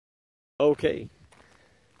Okay,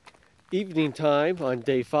 evening time on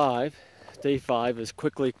day 5. Day 5 is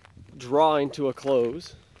quickly drawing to a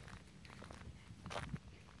close.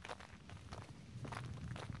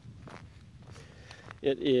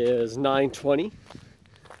 It is 9:20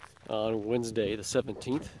 on Wednesday the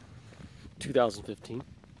 17th, 2015.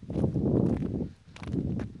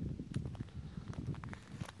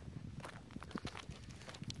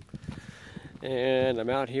 And I'm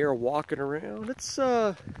out here walking around. It's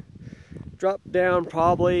dropped down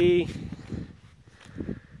probably,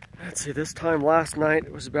 let's see, this time last night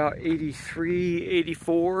it was about 83,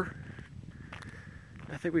 84.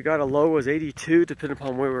 I think we got a low as 82, depending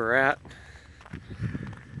upon where we were at.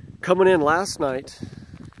 Coming in last night,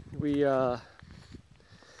 we had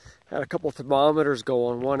a couple thermometers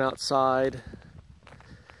going, one outside.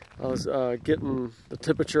 I was getting the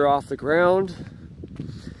temperature off the ground,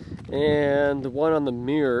 and the one on the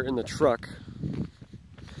mirror in the truck.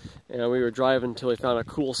 And we were driving until we found a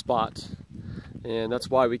cool spot, and that's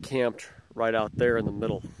why we camped right out there in the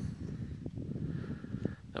middle.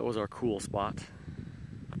 That was our cool spot.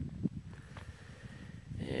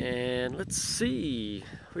 And let's see,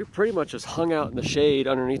 we pretty much just hung out in the shade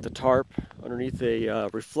underneath the tarp, underneath a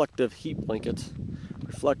reflective heat blanket,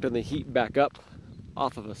 reflecting the heat back up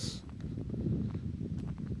off of us.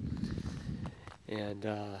 And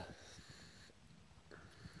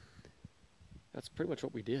that's pretty much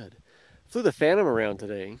what we did. Flew the Phantom around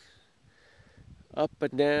today, up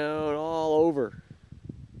and down, all over.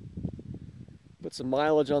 Put some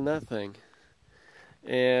mileage on that thing.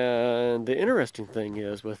 And the interesting thing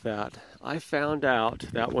is with that, I found out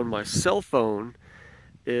that when my cell phone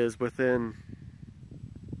is within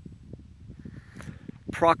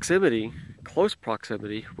proximity, close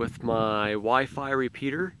proximity with my Wi-Fi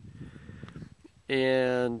repeater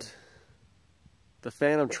and the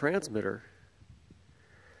Phantom transmitter,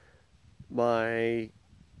 my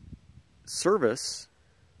service,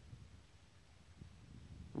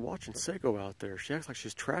 I'm watching Seiko out there. She acts like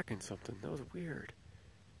she's tracking something. That was weird.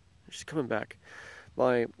 She's coming back.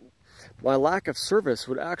 My lack of service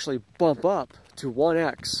would actually bump up to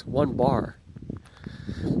 1x, 1 bar.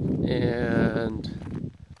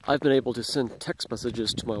 And I've been able to send text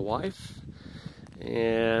messages to my wife,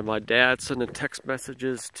 and my dad sending text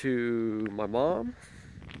messages to my mom.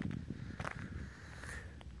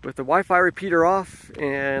 With the Wi-Fi repeater off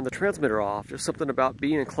and the transmitter off, just something about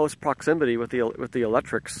being in close proximity with the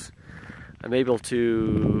electrics. I'm able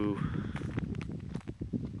to,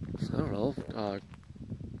 I don't know,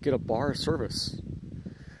 get a bar of service.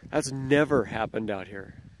 That's never happened out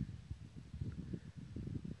here.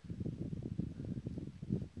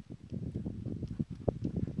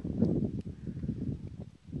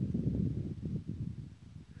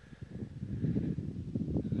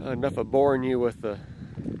 Enough of boring you with the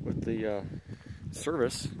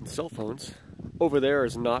service and cell phones. Over there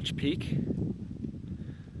is Notch Peak,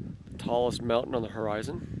 the tallest mountain on the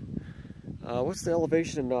horizon. What's the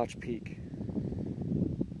elevation of Notch Peak?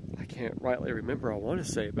 I can't rightly remember. I want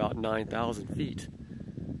to say about 9,000 feet,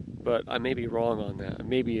 but I may be wrong on that.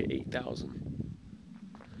 Maybe 8,000.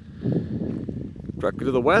 Directly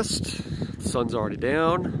to the west, the sun's already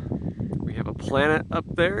down. We have a planet up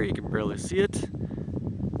there. You can barely see it.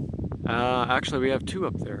 Actually, we have two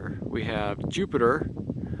up there. We have Jupiter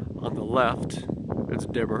on the left, it's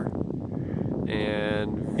dimmer,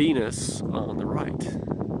 and Venus on the right,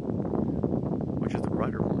 which is the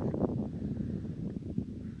brighter one.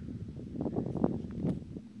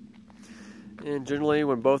 And generally,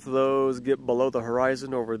 when both of those get below the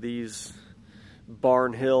horizon over these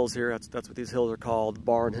barn hills here, that's what these hills are called,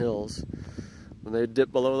 barn hills. When they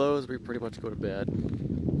dip below those, we pretty much go to bed.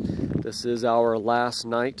 This is our last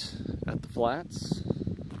night at the flats.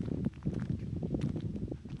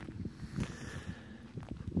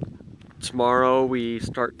 Tomorrow we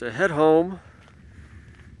start to head home.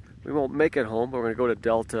 We won't make it home, but we're going to go to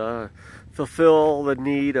Delta, fulfill the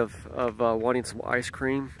need of wanting some ice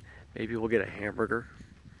cream. Maybe we'll get a hamburger.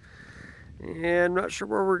 And I'm not sure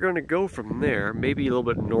where we're going to go from there. Maybe a little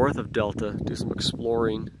bit north of Delta, do some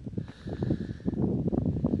exploring.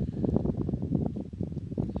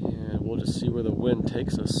 And we'll just see where the wind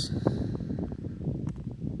takes us.